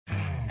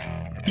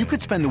You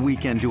could spend the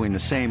weekend doing the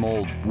same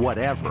old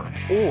whatever,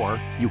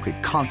 or you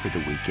could conquer the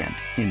weekend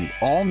in the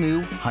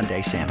all-new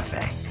Hyundai Santa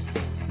Fe.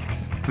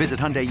 Visit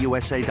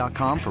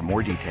HyundaiUSA.com for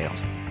more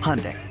details.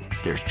 Hyundai,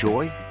 there's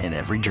joy in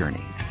every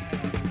journey.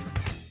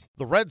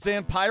 The Reds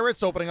and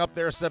Pirates opening up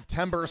their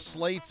September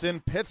slates in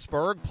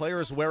Pittsburgh.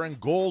 Players wearing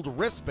gold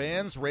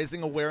wristbands,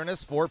 raising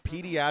awareness for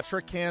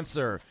pediatric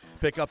cancer.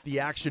 Pick up the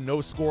action,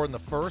 no score in the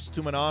first.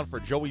 2 men on for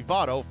Joey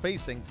Votto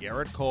facing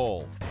Garrett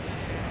Cole.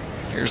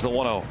 Here's the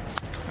 1-0.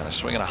 And a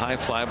swing and a high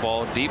fly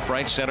ball deep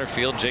right center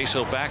field.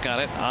 Jaso back on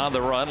it, on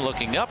the run,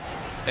 looking up.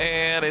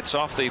 And it's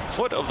off the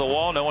foot of the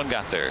wall. No one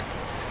got there.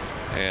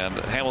 And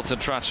Hamilton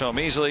trots home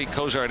easily.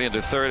 Cozart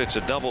into third. It's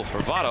a double for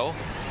Votto.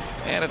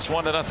 And it's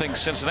 1-0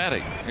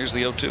 Cincinnati. Here's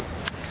the 0-2.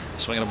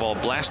 Swinging a ball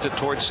blasted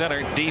towards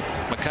center. Deep.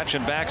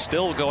 McCutchen back.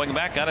 Still going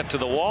back on it to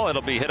the wall.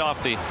 It'll be hit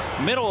off the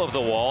middle of the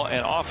wall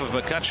and off of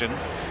McCutchen,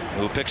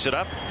 who picks it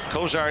up.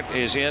 Cozart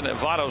is in.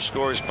 Votto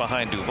scores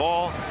behind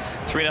Duvall.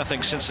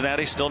 3-0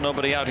 Cincinnati. Still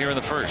nobody out here in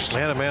the first.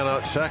 Man, a man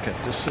out second.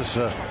 This is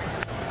a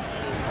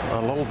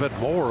little bit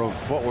more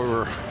of what we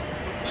were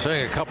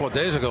seeing a couple of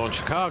days ago in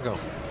Chicago.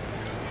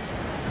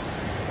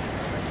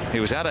 He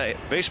was out of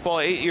baseball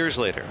 8 years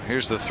later.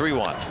 Here's the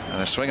 3-1.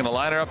 And a swing in the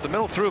liner up the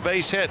middle, through a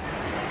base hit.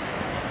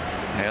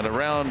 And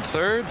around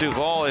third,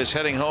 Duvall is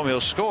heading home.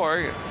 He'll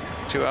score.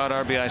 2-out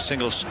RBI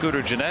single,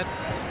 Scooter Gennett.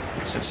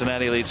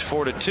 Cincinnati leads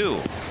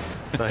 4-2.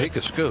 Now he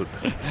could scoot.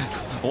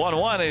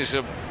 1-1 is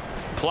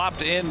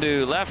plopped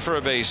into left for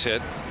a base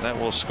hit. That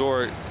will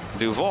score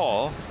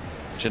Duvall.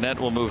 Gennett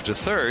will move to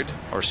third,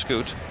 or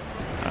scoot,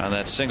 on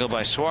that single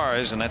by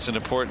Suarez, and that's an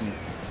important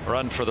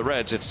run for the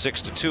Reds. It's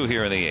 6-2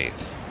 here in the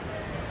 8th.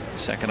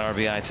 Second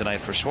RBI tonight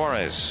for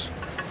Suarez.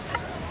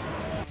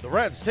 The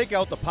Reds take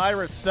out the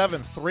Pirates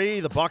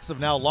 7-3. The Bucks have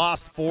now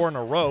lost 4 in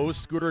a row.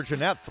 Scooter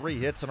Gennett, 3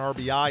 hits, an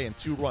RBI, and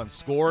 2 runs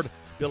scored.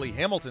 Billy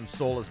Hamilton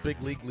stole his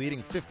big league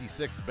leading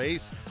 56th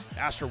base.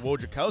 Asher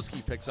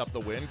Wojciechowski picks up the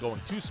win, going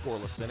 2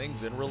 scoreless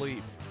innings in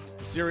relief.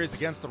 The series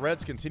against the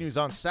Reds continues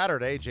on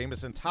Saturday.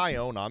 Jameson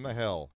Tyone on the hill.